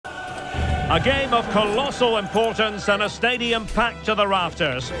A game of colossal importance and a stadium packed to the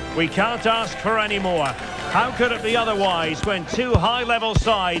rafters. We can't ask for any more. How could it be otherwise when two high-level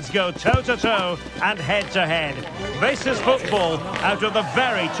sides go toe-to-toe and head-to-head? This is football out of the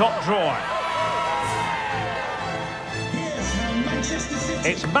very top drawer.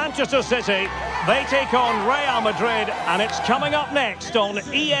 It's Manchester City. They take on Real Madrid, and it's coming up next on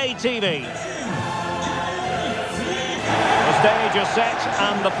EA TV. The stage is set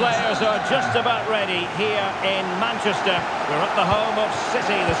and the players are just about ready here in Manchester. We're at the home of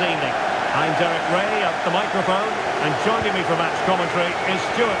City this evening. I'm Derek Ray at the microphone, and joining me for match commentary is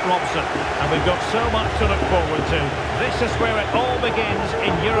Stuart Robson. And we've got so much to look forward to. This is where it all begins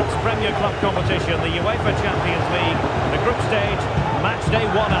in Europe's Premier Club competition, the UEFA Champions League, the group stage, match day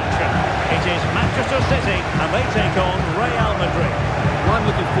 1 action. It is Manchester City and they take on Real Madrid. Well, I'm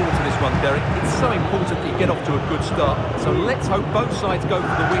looking forward to this one, Derek. It's so important that you get off to a good start. So let's hope both sides go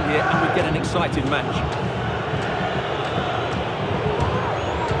for the win here and we get an exciting match.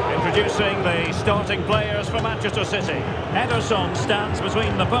 Introducing the starting players for Manchester City. Ederson stands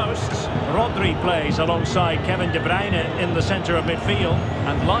between the posts. Rodri plays alongside Kevin De Bruyne in the centre of midfield.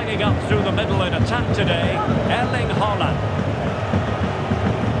 And lining up through the middle in attack today, Erling Haaland.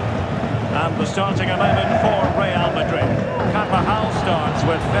 And the starting 11 for Real Madrid. Carvajal starts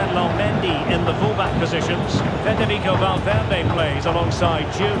with Ferland Mendy in the fullback positions. Federico Valverde plays alongside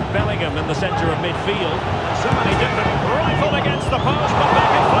Jude Bellingham in the centre of midfield. So many different rifle against the post, but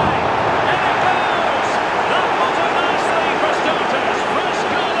back in play. And it goes! That was a nice lead for starters. First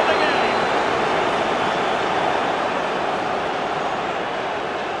goal of the game.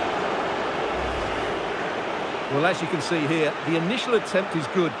 Well, as you can see here, the initial attempt is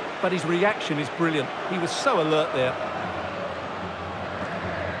good, but his reaction is brilliant. He was so alert there.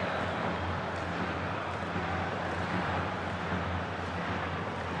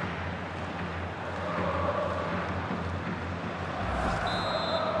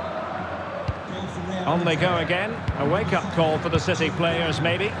 On they go again. A wake-up call for the City players,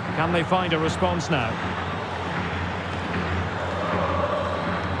 maybe. Can they find a response now?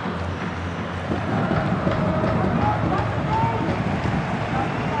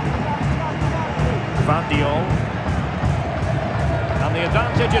 Diol. And the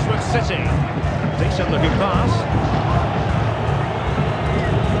advantage is with City. Decent looking pass.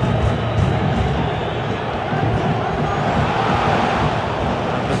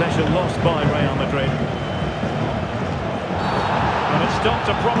 And possession lost by Real Madrid. And it stopped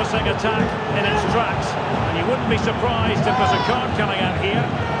a promising attack in its tracks. And you wouldn't be surprised if there's a card coming out here.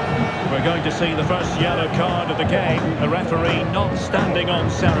 We're going to see the first yellow card of the game. The referee not standing on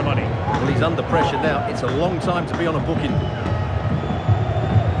ceremony. Well, he's under pressure now. It's a long time to be on a booking.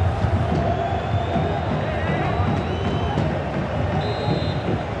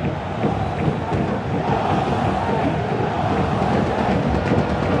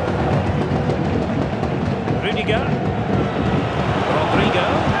 Rudiger. Rodrigo.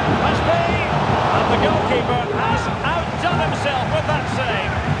 Must be. And the goalkeeper has outdone himself with that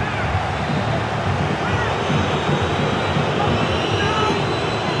save.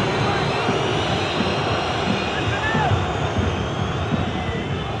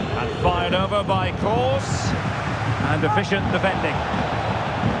 Fired over by course and efficient defending.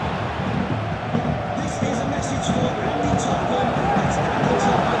 This is a message for Andy Tottenham.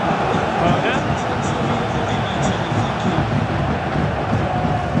 Foden.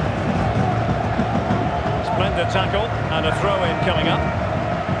 Splendid tackle and a throw-in coming up.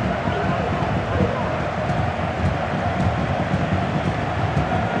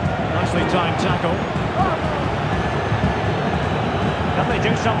 Nicely timed tackle. Can they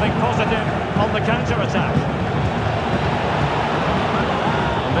do something positive on the counter-attack?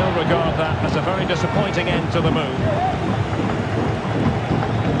 And they'll regard that as a very disappointing end to the move.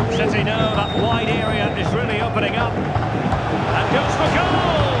 City know that wide area is really opening up. And goes for goal!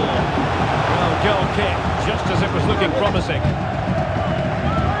 Well, goal kick, just as it was looking promising.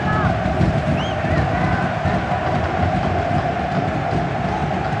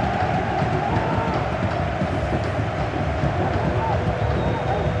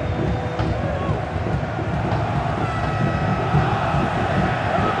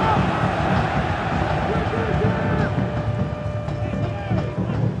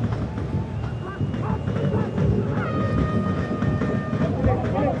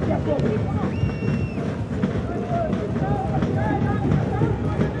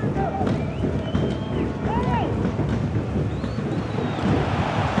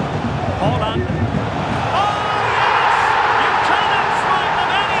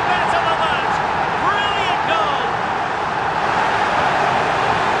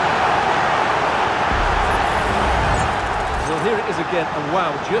 again, and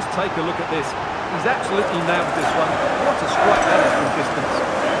wow, just take a look at this. He's absolutely nailed this one. What a strike that is from distance.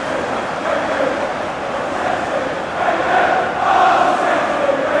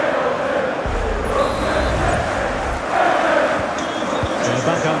 They're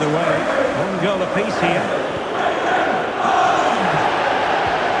back underway. One goal apiece here.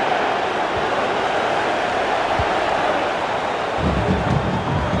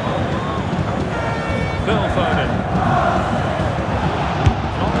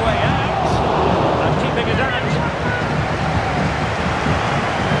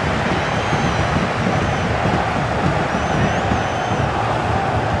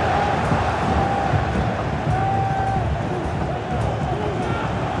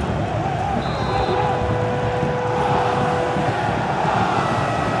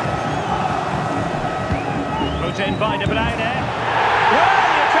 In by De Bruyne. Well,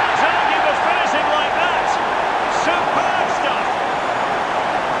 you can't argue with finishing like that. Superb stuff.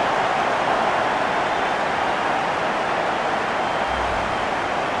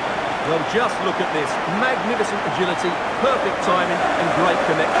 Well, just look at this. Magnificent agility, perfect timing and great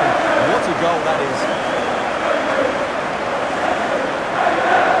connection. What a goal that is.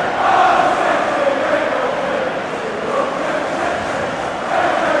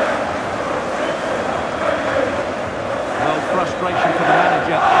 Frustration for the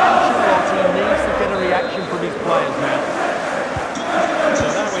manager. Ancelotti needs to get a reaction from his players now. So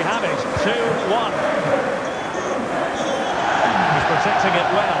there we have it, 2-1. He's protecting it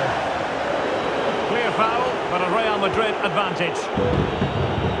well. Clear foul, but a Real Madrid advantage.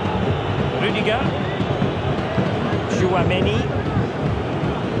 Rudiger. Tchouaméni.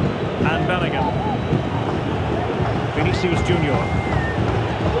 And Bellingham. Vinicius Junior.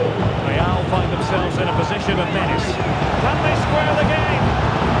 Real find themselves in a position of menace. Can they square the game?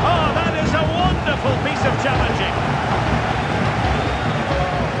 Oh, that is a wonderful piece of challenging.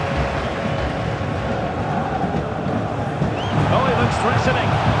 Oh, he looks threatening.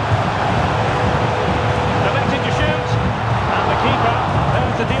 Elected to shoot. And the keeper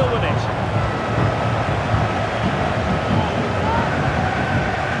there to deal with it.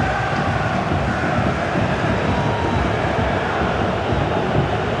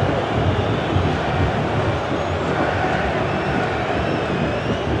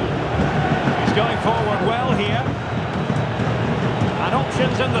 Going forward well here. And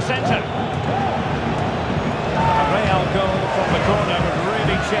options in the centre. A Real goal from the corner would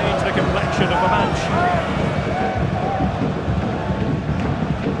really change the complexion of the match.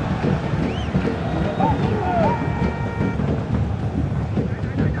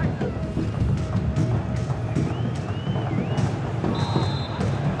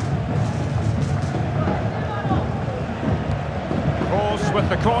 Cross with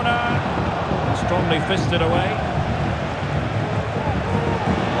the corner. Strongly fisted away.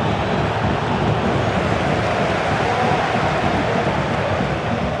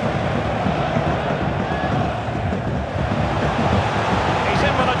 He's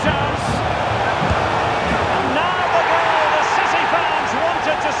in with a chance. And now the goal the City fans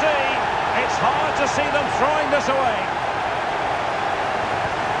wanted to see. It's hard to see them throwing this away.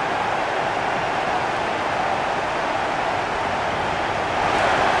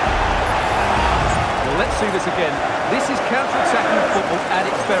 Let's see this again. This is counter-attacking football at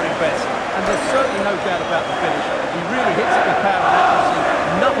its very best. And there's certainly no doubt about the finish. He really hits it with power and accuracy.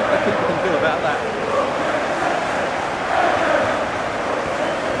 Nothing the keeper can do about that.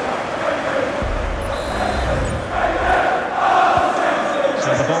 So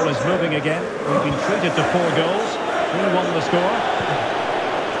the ball is moving again. We've been treated to 4 goals. 3-1 the score.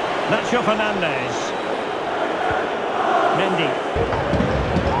 Nacho Fernandez. Mendy.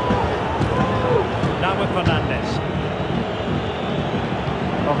 Now with Fernandez.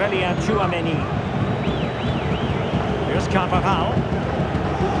 Aurélien Tchouaméni. Here's Carvajal.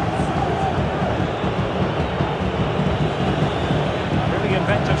 Really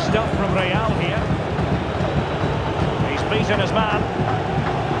inventive stuff from Real here. He's beaten his man.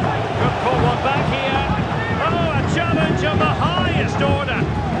 Good forward back here. Oh, a challenge of the highest order.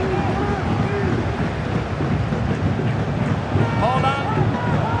 Holland.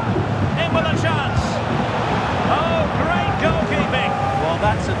 In with a chance. Oh, great goalkeeping. Well,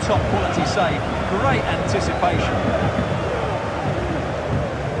 that's a top quality save. Great anticipation.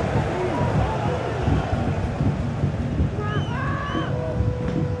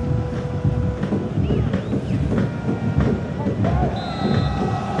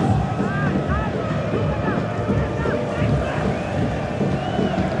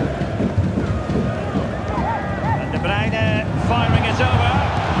 And De Bruyne firing it over.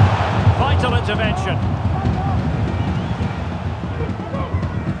 Vital intervention.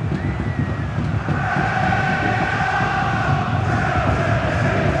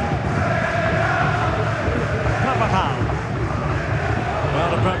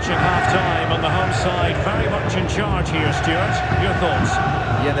 approaching half-time on the home side. Very much in charge here, Stuart. Your thoughts?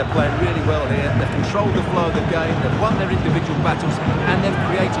 Yeah, they're playing really well here. They've controlled the flow of the game, they've won their individual battles, and they've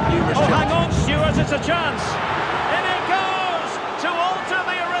created numerous Oh, chances. hang on, Stuart, it's a chance. In it goes to alter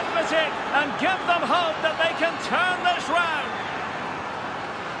the arithmetic and give them hope that they can turn this round.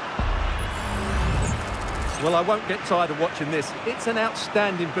 Well, I won't get tired of watching this. It's an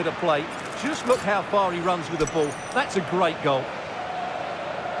outstanding bit of play. Just look how far he runs with the ball. That's a great goal.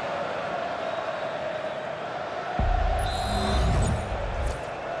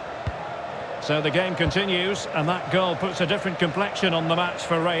 So the game continues, and that goal puts a different complexion on the match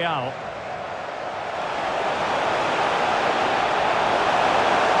for Real.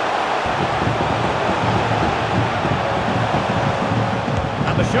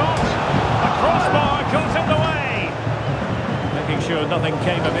 And the shot, a crossbar got in the way. Making sure nothing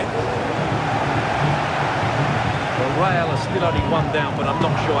came of it. Well, Real are still only one down, but I'm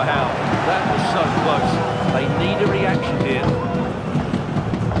not sure how. That was so close. They need a reaction here.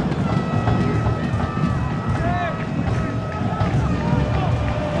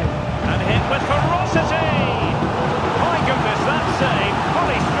 With ferocity! My goodness, that save!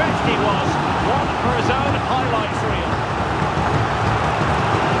 Fully stretched he was. One for his own highlights reel.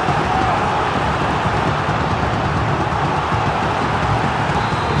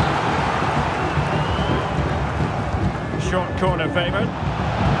 Short corner favoured.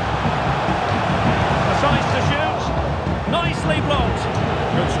 Decides to shoot. Nicely blocked.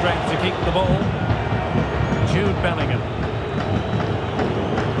 Good strength to keep the ball. Jude Bellingham.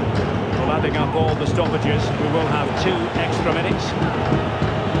 Adding up all the stoppages, we will have 2 extra minutes.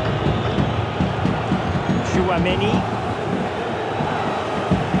 Chouameni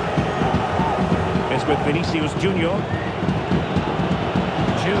is with Vinicius Junior.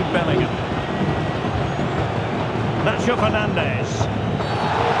 Jude Bellingham. Nacho Fernandez.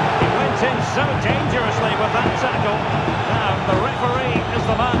 He went in so dangerously with that tackle. Now the referee is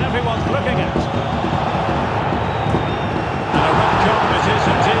the man everyone's looking at. And a red card it is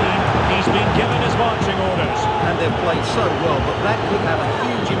indeed. He's been given his marching orders. And they've played so well, but that could have a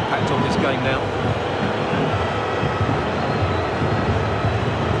huge impact on this game now.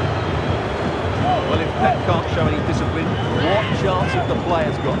 Well, if Pep can't show any discipline, what chance have the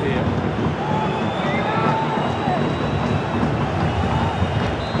players got here?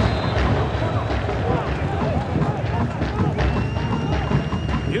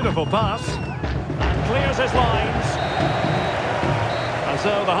 Beautiful pass. And clears his lines. And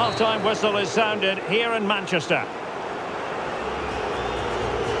so the half-time whistle is sounded here in Manchester.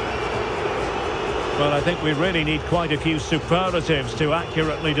 Well, I think we really need quite a few superlatives to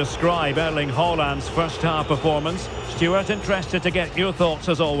accurately describe Erling Haaland's first-half performance. Stuart, interested to get your thoughts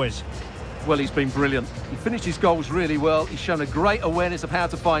as always. Well, he's been brilliant. He finished his goals really well. He's shown a great awareness of how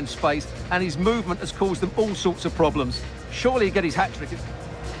to find space, and his movement has caused them all sorts of problems. Surely he'll get his hat-trick.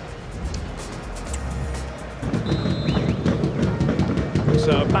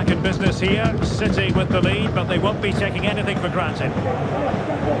 So back in business here, City with the lead, but they won't be taking anything for granted. Traced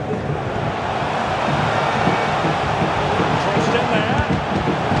in there.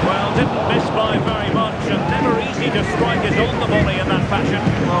 Well, didn't miss by very much, and never easy to strike it on the volley in that fashion.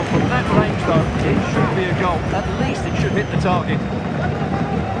 Well, from that range, though, it should be a goal. At least it should hit the target.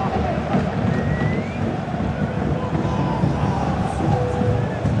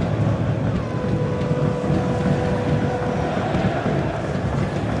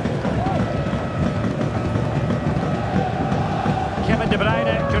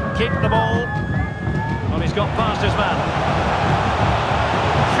 Keep the ball. Well, he's got past his man.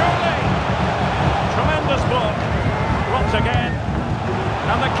 Surely! Tremendous block. Drops again.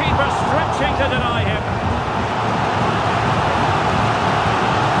 And the keeper stretching to deny him.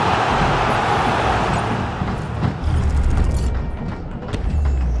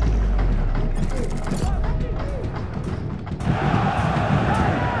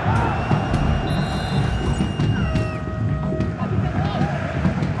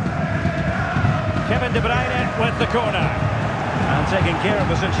 De Bruyne with the corner and taking care of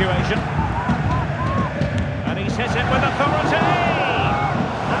the situation, and he's hit it with authority,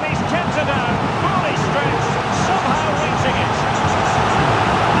 and he's kept it down, fully stretched, somehow reaching it,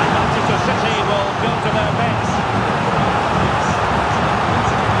 and Manchester City will go to their bench.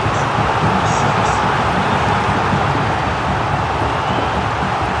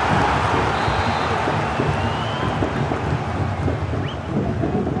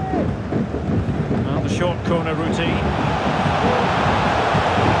 Short corner routine.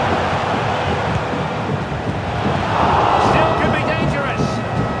 Still could be dangerous.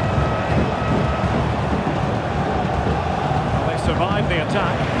 Well, they survived. survived the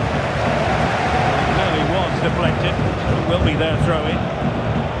attack. Nearly was deflected. It will be their throw-in.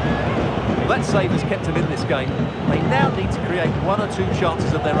 Well, that save has kept them in this game. They now need to create one or two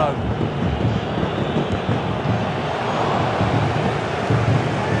chances of their own.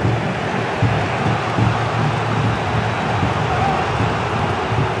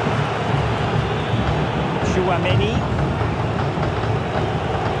 Chouameni.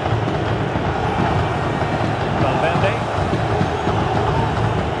 Valverde.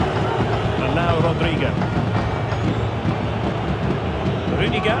 And now Rodrigo.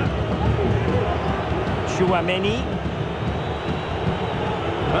 Rudiger. Chouameni.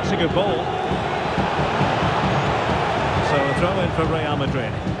 That's a good ball. So a throw in for Real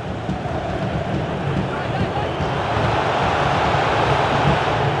Madrid.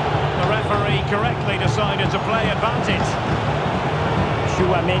 The referee correctly decided to play advantage.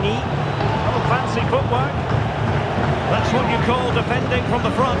 Chouameni. Oh, fancy footwork. That's what you call defending from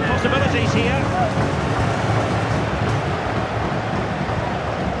the front. Possibilities here.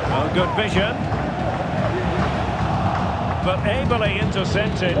 Oh, good vision. But ably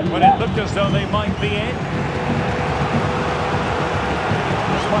intercepted when it looked as though they might be in.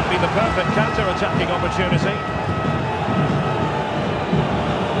 This might be the perfect counter-attacking opportunity.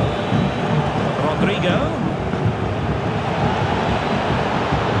 Rodrigo.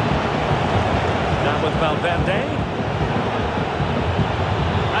 Now with Valverde.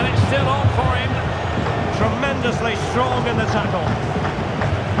 And it's still on for him. Tremendously strong in the tackle.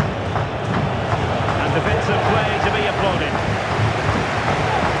 Defensive play to be applauded.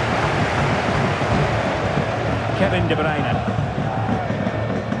 Kevin De Bruyne.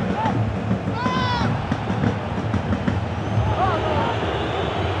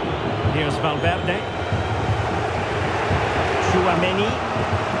 Here's Valverde. Chouameni.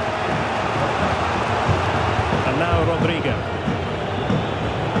 And now Rodrigo.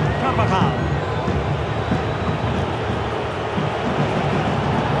 Carvajal.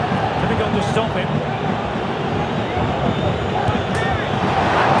 Difficult to stop him.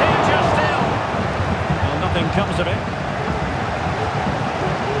 Comes of it.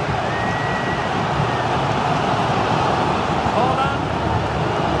 Holland.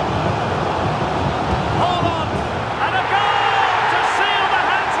 And a goal to seal the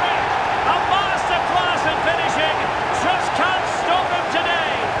hat-trick. A masterclass in finishing. Just can't stop him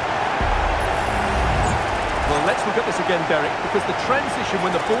today. Well, let's look at this again, Derek, because the transition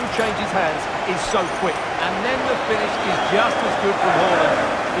when the ball changes hands is so quick. And then the finish is just as good from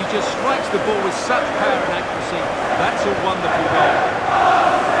Holland. He just strikes the ball with such power and accuracy. That's a wonderful goal.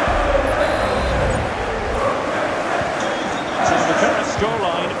 So the current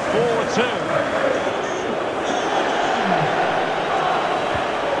scoreline, 4-2.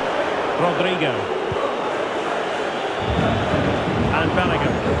 Rodrigo. And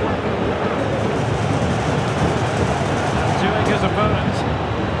Bellingham. Doing his opponent.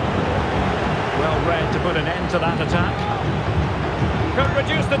 Well read to put an end to that attack. Could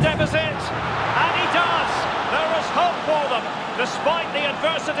reduce the deficit, and he does. There is hope for them, despite the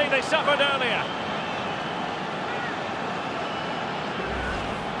adversity they suffered earlier.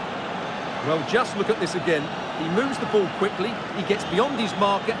 Well, just look at this again. He moves the ball quickly, he gets beyond his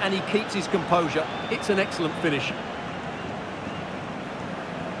marker, and he keeps his composure. It's an excellent finish.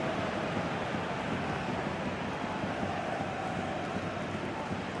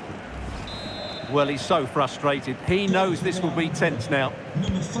 Well, he's so frustrated. He knows this will be tense now.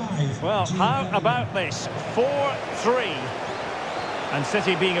 Number 5. Well, how about this? 4-3. And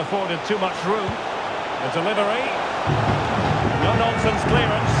City being afforded too much room. The delivery. No-nonsense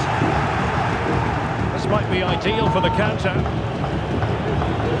clearance. This might be ideal for the counter.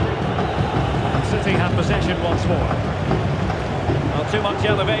 And City have possession once more. Not too much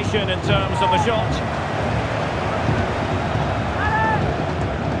elevation in terms of the shot.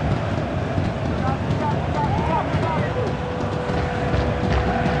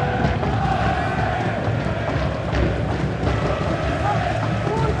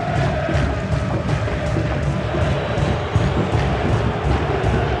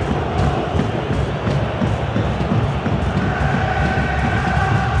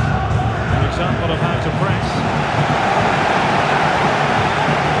 Example of how to press.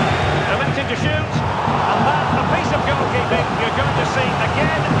 Electing to shoot, and that a piece of goalkeeping you're going to see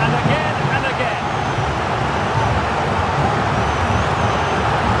again and again and again.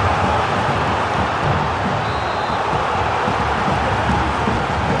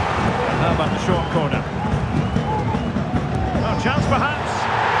 And how about the short corner? Oh, chance perhaps,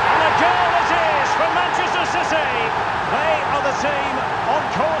 and a goal it is for Manchester City. They are the team on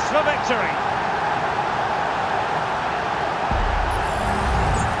course for victory.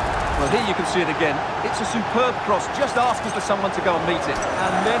 Well, here you can see it again. It's a superb cross, just asking for someone to go and meet it.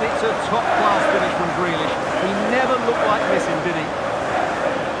 And then it's a top-class finish from Grealish. He never looked like missing, did he?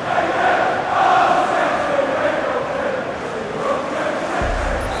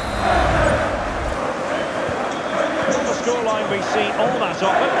 Scoreline we see all that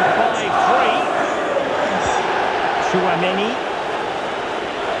of it, 5-3. Chouameni.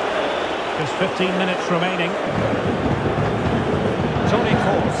 Just 15 minutes remaining. Toni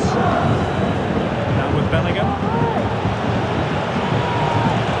Kroos. Now with Bellingham.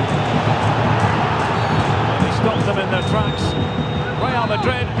 And he stopped them in their tracks. Real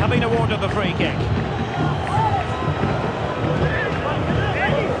Madrid have been awarded the free kick.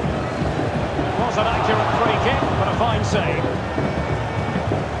 Was an accurate free kick, but a fine save.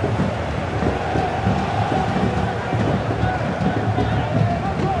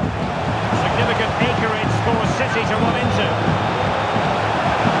 Significant acreage for City to run into.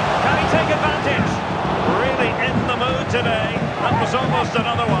 Can he take advantage? Really in the mood today. That was almost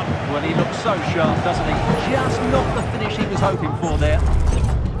another one. Well, he looks so sharp, doesn't he? Just not the finish he was hoping for there.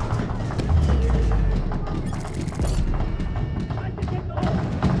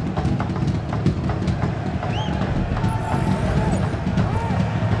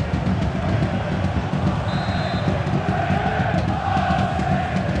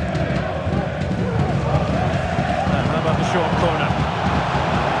 Short corner.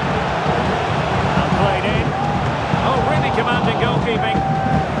 And played in. Oh, really commanding goalkeeping.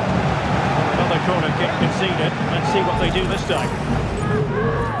 Another corner kick conceded. Let's see what they do this time.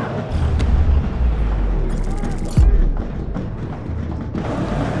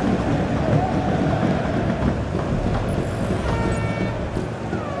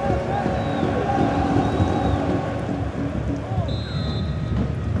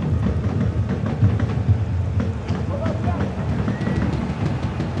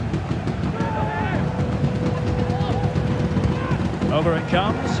 Over it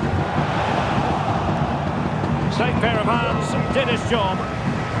comes. Safe pair of hands, did his job.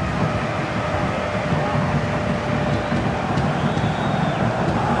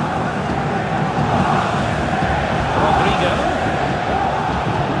 Rodrigo.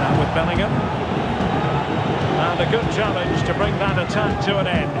 Now with Bellingham. And a good challenge to bring that attack to an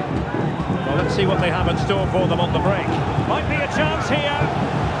end. Well, let's see what they have in store for them on the break. Might be a chance here.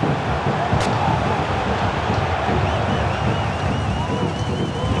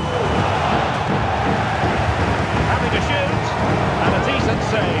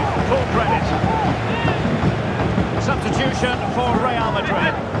 Save, full credit. Substitution for Real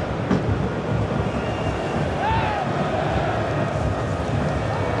Madrid.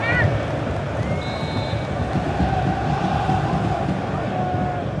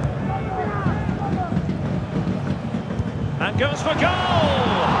 And goes for goal!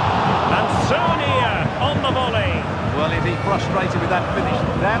 And Sonia on the volley. Well, he'd be frustrated with that finish.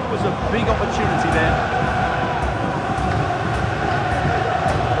 That was a big opportunity there.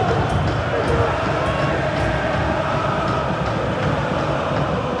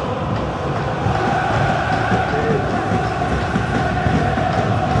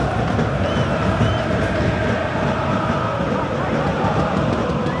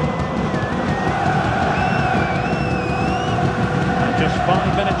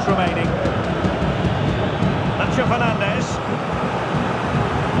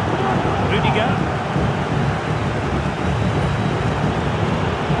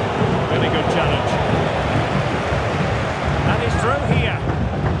 Really good challenge. And he's through here.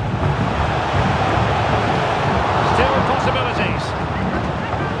 Still possibilities.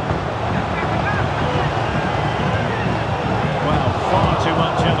 Well, far too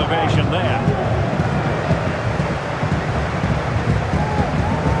much elevation there.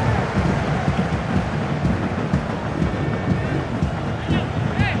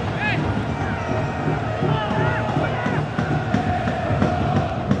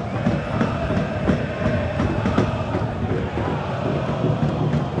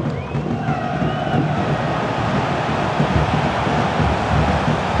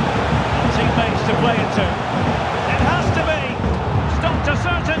 Play it to. It has to be. Stopped a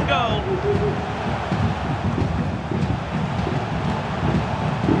certain goal.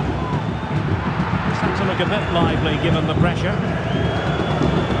 It's had to look a bit lively given the pressure.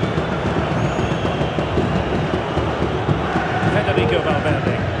 Federico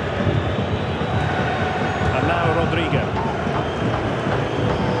Valverde. And now Rodrigo.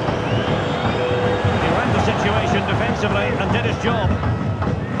 He read the situation defensively and did his job.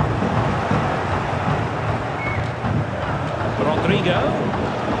 Rodrigo.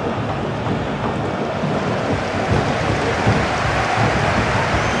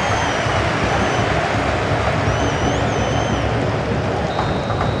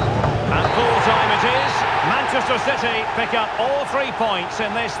 pick up all 3 points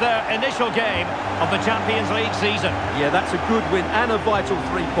in this, their initial game of the Champions League season. Yeah, that's a good win and a vital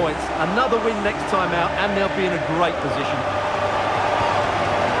 3 points. Another win next time out, and they'll be in a great position.